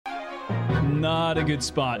Not a good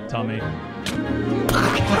spot, Tommy.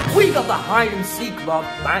 We got the hide and seek mod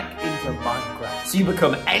back into Minecraft. So you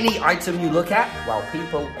become any item you look at while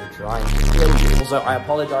people are trying to kill you. Also, I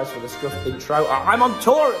apologize for the scuffed intro. I'm on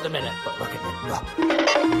tour at the minute, but look at me.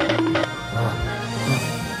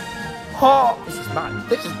 Oh, this is mad.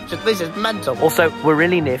 This is mental. Also, we're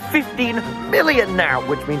really near 15 million now,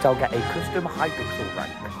 which means I'll get a custom Hypixel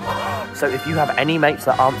rank. So if you have any mates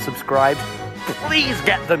that aren't subscribed, please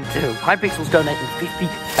get them too. Hypixel's donating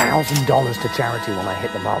 $50,000 to charity when I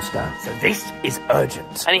hit the milestone. So this is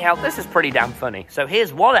urgent. Anyhow, this is pretty damn funny. So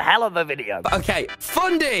here's one hell of a video. Okay,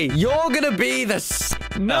 Fundy, you're gonna be the...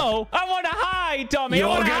 No, I want to hide, Tommy. You're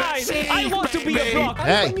I want to gonna hide. seek, I want to be a baby. block.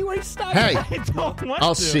 Hey, hey, I don't want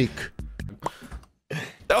I'll to. seek.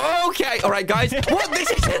 Okay, all right, guys. What? This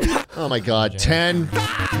is... Oh my God, 10,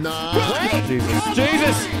 9.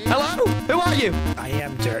 Jesus. Hello? Who are you? I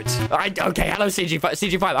am dirt. Okay, hello,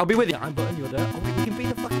 CG5. I'll be with you. I'm putting you dirt. Oh, we can be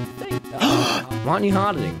the fucking thing. Why aren't you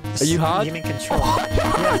hardening? Are you hard? You in control. Yes,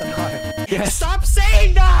 I'm hard. Yes. Stop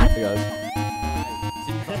saying that! Hey,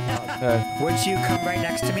 guys. Would you come right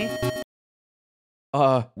next to me?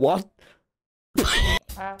 What?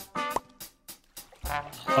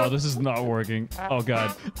 Oh, this is not working. Oh,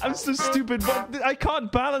 God. I'm so stupid. But I can't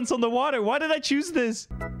balance on the water. Why did I choose this?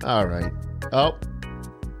 All right. Oh.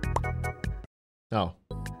 No.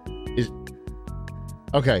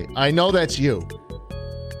 Okay, I know that's you.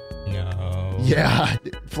 No. Yeah.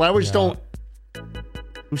 Flowers don't...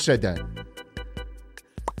 Who said that?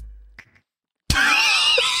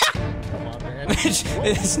 Come on, man.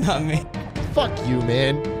 It's not me. Fuck you,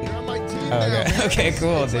 man. You're on my team now, Okay. man. Okay,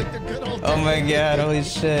 cool, It's dude. like the good old Oh my days. God, holy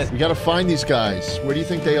shit. We gotta find these guys. Where do you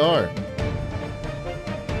think they are?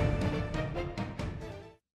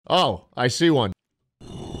 Oh, I see one.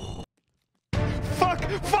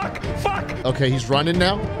 Fuck! Okay, he's running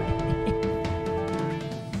now.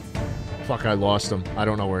 Fuck, I lost him. I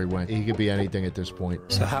don't know where he went. He could be anything at this point.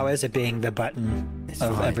 So how is it being the button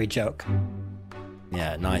of fine. every joke?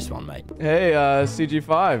 Yeah, nice one, mate. Hey,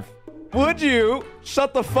 CG5. Would you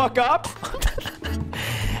shut the fuck up?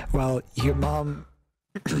 Well, your mom...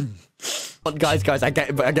 But guys, I get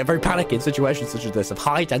very panicky in situations such as this, of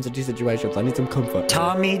high-intensity situations. I need some comfort.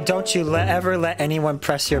 Tommy, don't you ever let anyone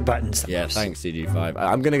press your buttons. Yeah, thanks, CG5.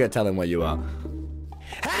 I'm gonna go tell him where you are.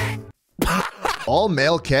 All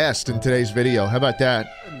male cast in today's video. How about that?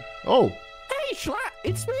 Oh. Hey, Schlatt,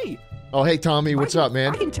 it's me. Oh, hey, Tommy. What's up,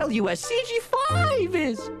 man? I can tell you where CG5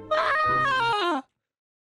 is. Ah!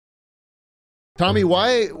 Tommy,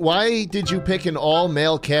 why did you pick an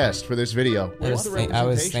all-male cast for this video? I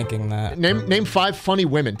was thinking that. Name 5 funny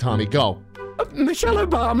women, Tommy. Go. Michelle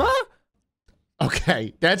Obama?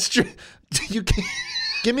 Okay, that's true. You can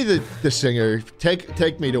give me the singer.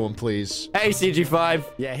 Take me to him, please. Hey, CG5.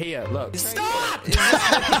 Yeah, here, look. Stop!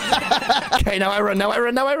 Okay, now I run.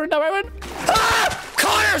 Ah!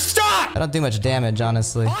 Connor, stop! I don't do much damage,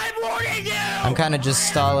 honestly. I'm warning you! I'm kind of just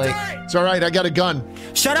stalling. It's all right. I got a gun.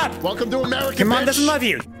 Shut up! Welcome to America, Your mom bitch. doesn't love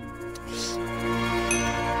you!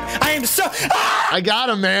 I am so... Ah! I got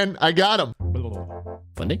him, man. I got him.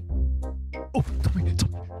 Funny? Oh, Tommy.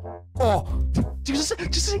 Oh, just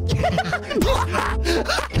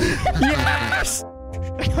Yes!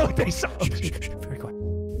 Very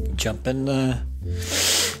quiet. Jump in the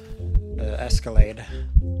Escalade.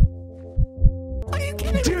 Are you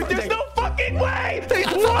kidding Dude, there's no fucking way! I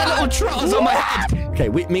got my little trotters on my head! Okay,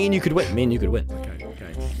 me and you could win. Okay.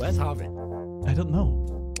 Where's Harvey? I don't know.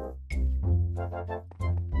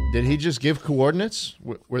 Did he just give coordinates?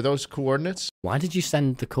 Were those coordinates? Why did you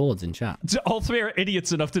send the chords in chat? All three are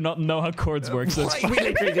idiots enough to not know how chords work, so it's We fine.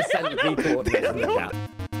 literally just sent the coordinates in the chat.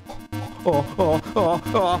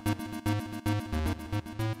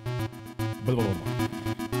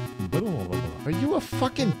 Are you a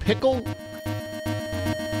fucking pickle?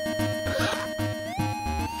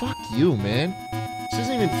 Fuck you, man. This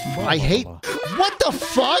isn't even. I hate. What the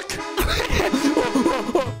fuck?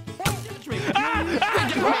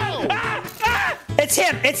 It's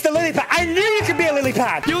him! It's the lily pad! I knew you could be a lily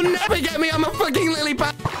pad! You'll never get me, I'm a fucking lily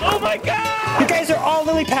pad! Oh my god! You guys are all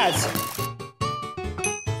lily pads!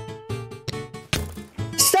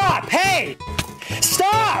 Stop! Hey!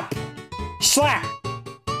 Stop! Slap!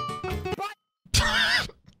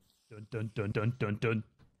 Dun.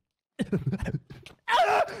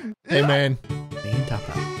 Hey, man. Me and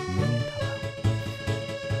Tapa.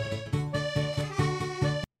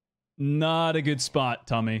 Not a good spot,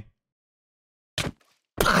 Tommy. Look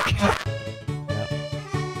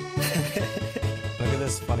at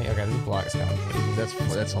this funny. Okay, this block's coming. That's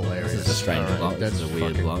hilarious. This is a strange All right, block. That's This is a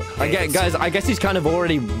weird fucking- block. Guys, I guess he's kind of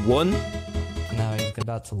already won. No, he's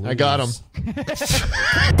about to lose. I got him.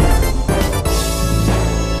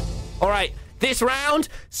 All right, this round,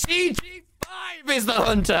 CG5 is the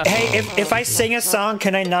hunter. Hey, if I sing a song,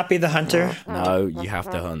 can I not be the hunter? No, you have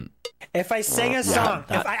to hunt. If I sing a song,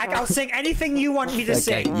 I'll sing anything you want me to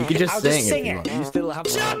sing. You can just I'll sing, just sing if you it. want. You still have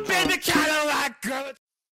Jump in the Cadillac, girl.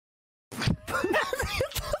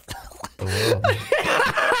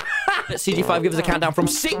 CG5 gives us a countdown from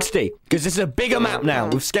 60, because this is a bigger map now.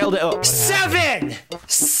 We've scaled it up. 7,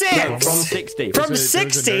 6. No, from 60. From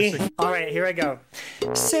 60. All right, here I go.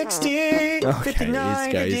 60,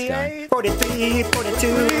 59, 58, 43,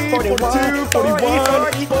 42, 41, 40,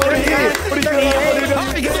 41, 38,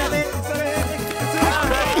 37.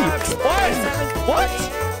 What?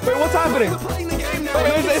 Wait, what's happening?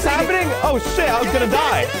 Wait, it's happening? Oh shit, I was gonna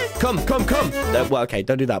die. Come. Well, okay,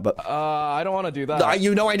 don't do that, but... I don't want to do that.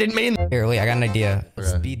 You know I didn't mean... Here, wait, I got an idea.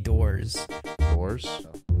 Let's Okay. be doors. Doors?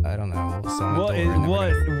 I don't know. What is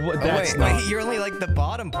what? That's wait, not. wait, you're only like the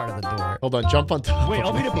bottom part of the door. Hold on, jump on top. Wait,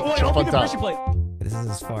 I'll be the Jump on top. pressure plate. This is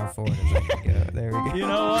as far forward as I can go. There we go. You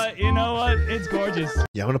know what? You know what? It's gorgeous.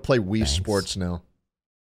 Yeah, I'm gonna play Wii Thanks. Sports now.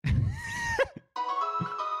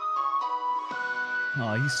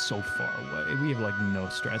 Oh, he's so far away. We have like no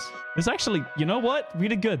stress. It's actually, you know what?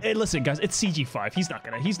 Really good. Hey, listen, guys, it's CG5. He's not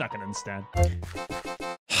gonna understand.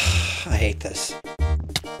 I hate this.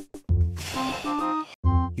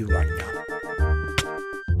 You are dumb.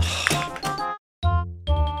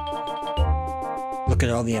 Look at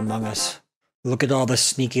all the Among Us. Look at all the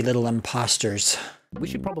sneaky little imposters. We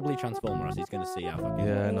should probably transform, or else he's going to see our fucking...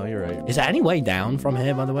 Yeah, no, you're right. Is there any way down from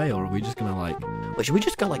here, by the way, or are we just going to, like... Wait, should we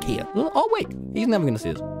just go, like, here? Oh, wait. He's never going to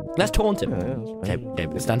see us. Let's taunt him. Yeah,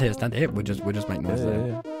 Okay, stand here. We'll just make noise there.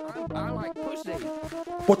 yeah. I like pussy.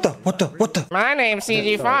 What the? My name's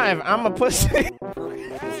CG5. I'm a pussy.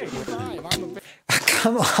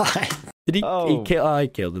 Come on. Did he? Oh. He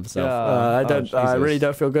killed himself. Yeah. I really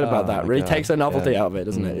don't feel good about Oh that. my Really God. takes the novelty Yeah. out of it,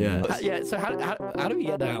 doesn't it? Yeah. Yeah. So how do we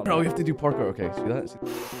get down? Bro, we have to do parkour. Okay, see that?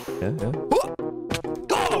 Yeah.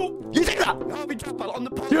 Go! You think that? Oh, we just fell on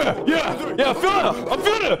the pole. Yeah. I'm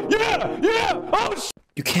feeling it. Yeah. Oh shit.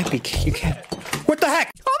 You can't. What the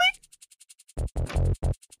heck?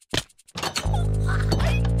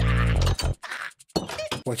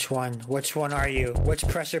 Which one are you? Which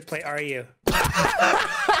pressure plate are you?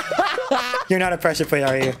 You're not a pressure plate,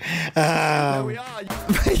 are you? We are.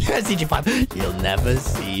 Yeah, CG5. You'll never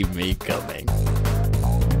see me coming.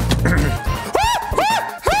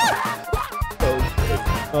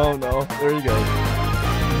 Oh no. There you go.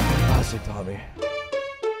 Classic Tommy.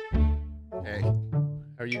 Hey,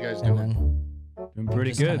 how are you guys And doing? then Doing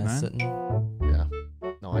pretty just good, kinda man. sitting. Yeah.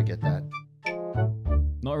 No, I get that.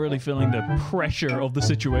 Not really feeling the pressure of the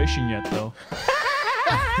situation yet, though.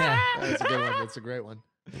 That's a good one. That's a great one.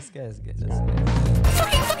 This guy's good. This guy.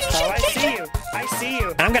 Oh, I see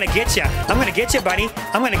you. I'm gonna get you. Buddy.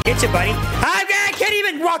 I can't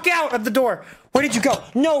even walk out of the door. Where did you go?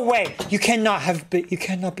 No way. You cannot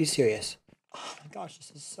be serious. Oh my gosh,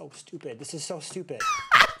 this is so stupid.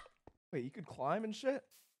 Wait, you could climb and shit?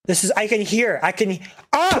 I can hear.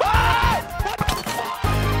 Oh!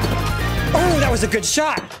 Oh, that was a good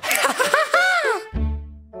shot.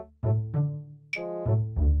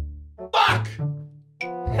 Fuck!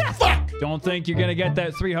 Don't think you're gonna get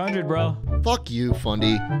that 300, bro. Fuck you,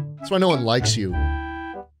 Fundy. That's why no one likes you.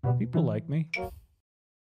 People like me.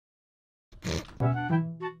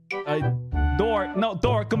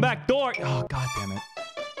 Door, come back, door. Oh, god damn it.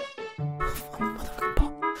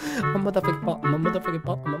 I'm a motherfucking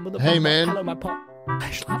pot. Hey, man. Hello, my pot.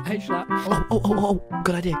 Hey, Schlapp. Oh,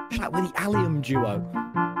 good idea. Schlapp with the allium duo.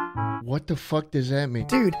 What the fuck does that mean?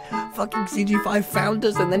 Dude, fucking CG5 found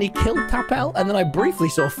us and then he killed Tapel and then I briefly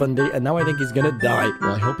saw Fundy and now I think he's gonna die.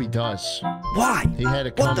 Well, I hope he does. Why? He had a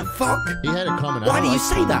What comment. the fuck? He had a comment. Why do you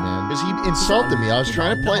say that? Man, because he insulted me. I was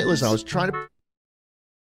trying to play. Listen, I was trying to.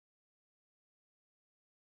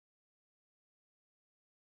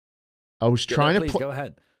 Please, go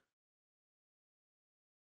ahead.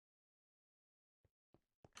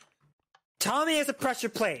 Tommy is a pressure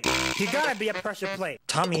plate. You gotta be a pressure plate.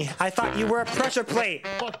 Tommy, I thought you were a pressure plate.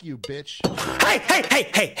 Fuck you, bitch.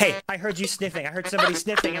 Hey! I heard you sniffing. I heard somebody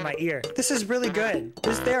sniffing in my ear. This is really good.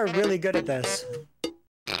 They are really good at this.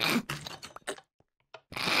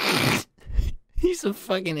 He's a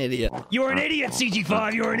fucking idiot. You're an idiot,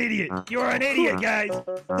 CG5. You're an idiot. You're an idiot, guys.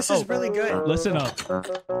 This is really good. Listen up.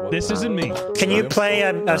 This isn't me. Can you play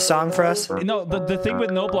a song for us? No, the thing with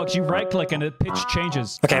no blocks, you right click and the pitch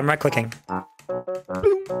changes. Okay, I'm right clicking.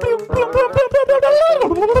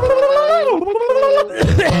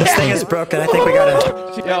 This thing is broken. I think we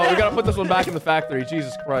gotta. Yo, we gotta put this one back in the factory.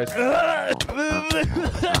 Jesus Christ.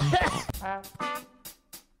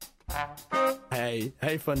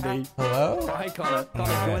 Hey, Fundy. Hello? Hi, Connor.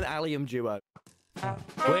 Connor, do an allium duo.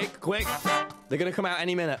 Quick. They're gonna come out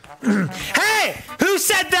any minute. Hey! Who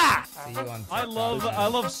said that? See you on I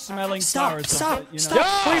love smelling Stop! flowers. Stop! You know?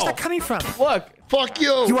 Stop! Where's that coming from? Look. Fuck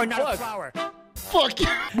you. You are not a flower. Fuck you.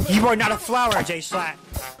 You are not a flower, Jay Schlatt.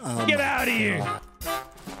 Get out of here!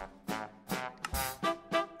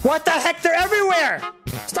 What the heck? They're everywhere!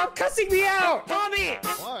 Stop cussing me out! Tommy!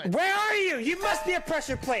 What? Where are you? You must be a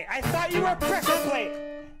pressure plate. I thought you were a pressure plate.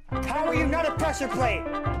 How are you not a pressure plate?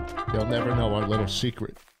 They'll never know our little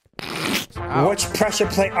secret. Which pressure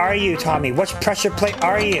plate are you, Tommy? Which pressure plate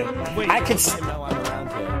are you? I can. No, I'm around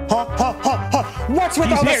here. Huh? What's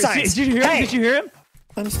with all the signs? Did you hear him? Hey! Did you hear him?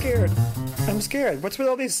 I'm scared. What's with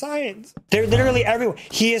all these signs? They're literally everywhere.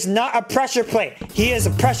 He is not a pressure plate. He is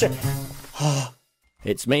a pressure.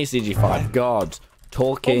 It's me, CG5. God,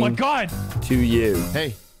 talking Oh my god! to you.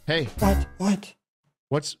 Hey.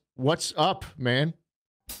 What? What's up, man?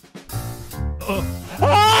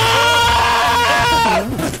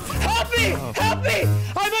 Help me! Help me!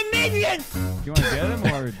 I'm a minion! Do you want to get him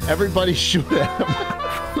or? Everybody shoot at him.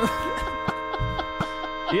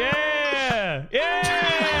 Yeah!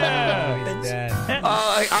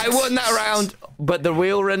 I won that round, but the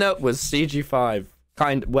real runner was CG5.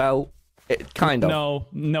 Kind of.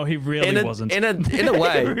 No, he really wasn't. In a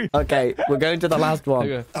way. Okay, we're going to the last one.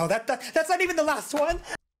 Okay. Oh, that's not even the last one.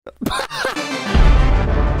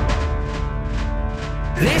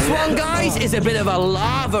 This one, guys, is a bit of a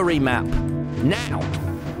lava-y map. Now,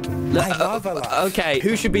 I love a lot. okay,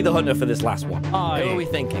 who should be the hunter for this last one? Who are we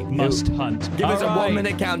thinking? Must Who? hunt. Give us a All right. 1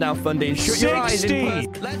 minute countdown, Fundy. Shut your eyes 60,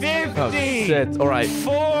 in 50, Oh, shit. All right.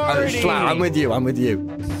 40, Schlatt, I'm with you.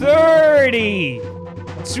 30,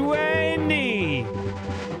 20.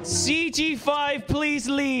 CG5, please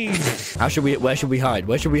leave. Where should we hide?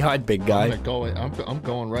 Where should we hide, big guy? I'm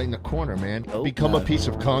going right in the corner, man. Become a piece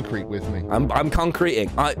of concrete with me. I'm concreting.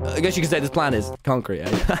 I guess you could say this plan is concrete.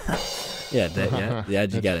 Eh? Yeah, did you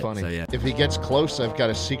That's get it? funny. So yeah. If he gets close, I've got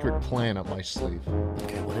a secret plan up my sleeve.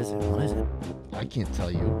 Okay, what is it? I can't tell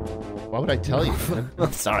you. Why would I tell you, man?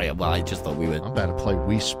 I'm sorry. Well, I just thought we would. I'm about to play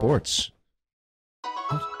Wii Sports.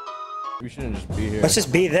 We shouldn't just be here. Let's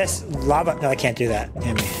just be this lava. No, I can't do that.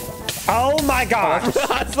 Damn me. Oh my gosh!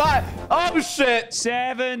 That's not. Oh shit.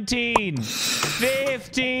 17,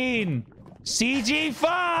 15,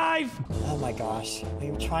 CG5. Oh my gosh!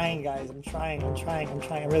 I'm trying, guys. I'm trying.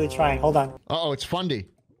 I'm really trying. Hold on. Uh-oh, it's Fundy.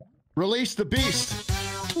 Release the beast.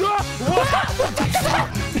 Go!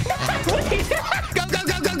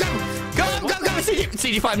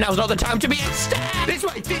 CG5, now's not the time to be stabbed! This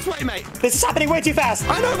way, mate! This is happening way too fast.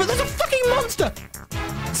 I know, but there's a fucking monster!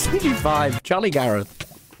 CG5, Charlie Gareth.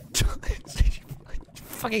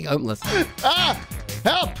 Fucking homeless. Ah!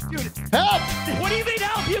 Help! Help! What do you mean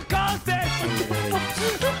help? You caused this.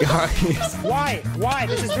 Guys, Why?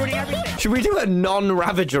 This is ruining everything. should we do a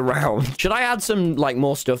non-Ravager round? Should I add some, like,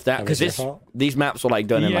 more stuff there? Because these maps were, like,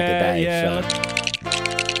 done in, like, a day, Yeah. so...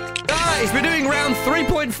 Guys, we're doing round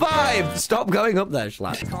 3.5! Stop going up there,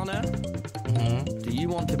 Schlatt. Connor, do you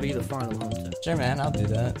want to be the final hunter? Sure, man, I'll do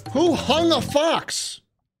that. Who hung a fox?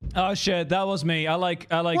 Oh shit, that was me. I like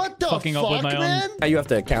What the fucking fuck, up with my man? own. You have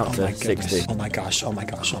to count to 60. Oh my gosh. Oh my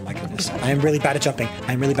goodness. I am really bad at jumping.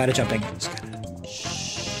 Just gonna...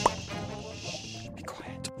 Shh. Be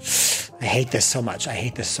quiet. I hate this so much.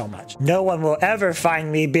 No one will ever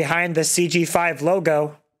find me behind the CG5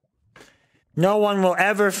 logo. No one will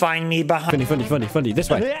ever find me behind... Funny, this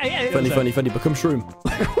way. Yeah, Funny, become shroom.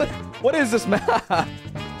 What is this map?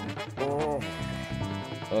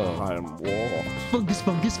 I am war. Fungus.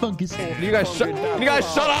 You guys shut up! You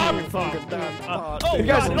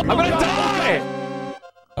guys, I'm gonna die!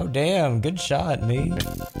 Oh, damn. Good shot, me.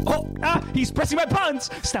 He's pressing my buttons.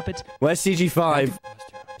 Stop it. Where's CG5?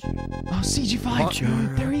 Oh,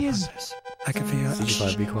 CG5. There he is. I can feel it.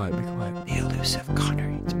 CG5, be quiet. The elusive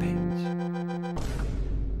Connor eats babies.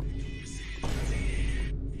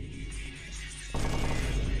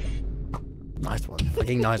 Nice one.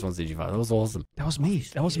 Fucking nice one, CG5. That was awesome. That was me.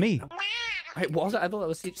 Wait, what was it? I thought that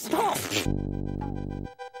was CG. Stop!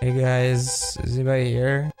 Hey, guys. Is anybody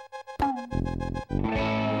here?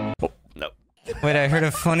 Oh, no. Wait, I heard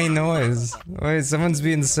a funny noise. Wait, someone's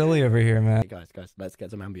being silly over here, man. Hey, guys, let's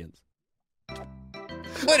get some ambience.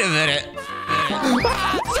 Wait a minute.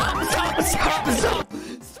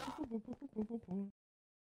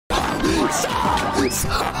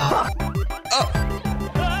 Stop!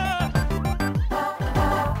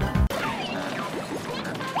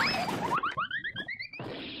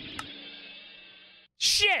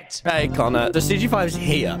 it. Hey, Connor, the CG5's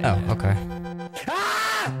here. Oh, okay.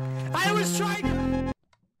 Ah! I was trying.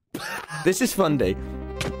 This is Fundy.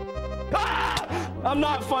 I'm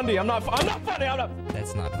not funny. I'm not funny. I'm not.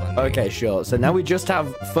 That's not fun. Okay, sure. So now we just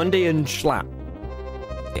have Fundy and Schlatt.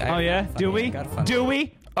 Oh yeah? Do we? Do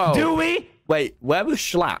we? Oh. Do we? Wait, where was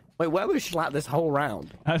Schlatt? Wait, where was Schlatt this whole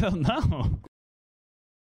round? I don't know.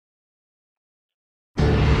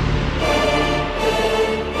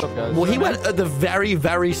 Well, he went at the very,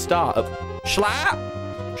 very start of Schlatt.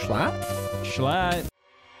 Schlatt? Schlatt.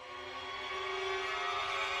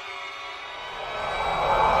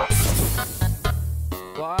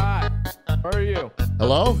 What? Where are you?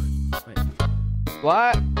 Hello?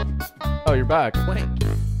 What? Oh, you're back. Wait.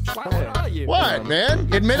 Schlatt, where are you? What,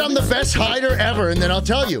 man? Admit I'm the best hider ever, and then I'll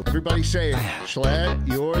tell you. Everybody say, Schlatt,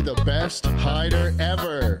 you're the best hider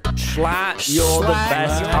ever. Schlatt, you're the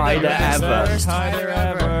best hider ever. Best hider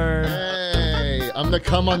ever. Hey, I'm the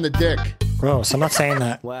cum on the dick. Gross. I'm not saying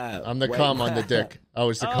that. Wow. I'm the Wait, cum on the dick. I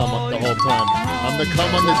was the cum Oh, the whole time. I'm the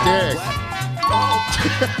cum on the dick.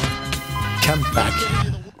 Come back.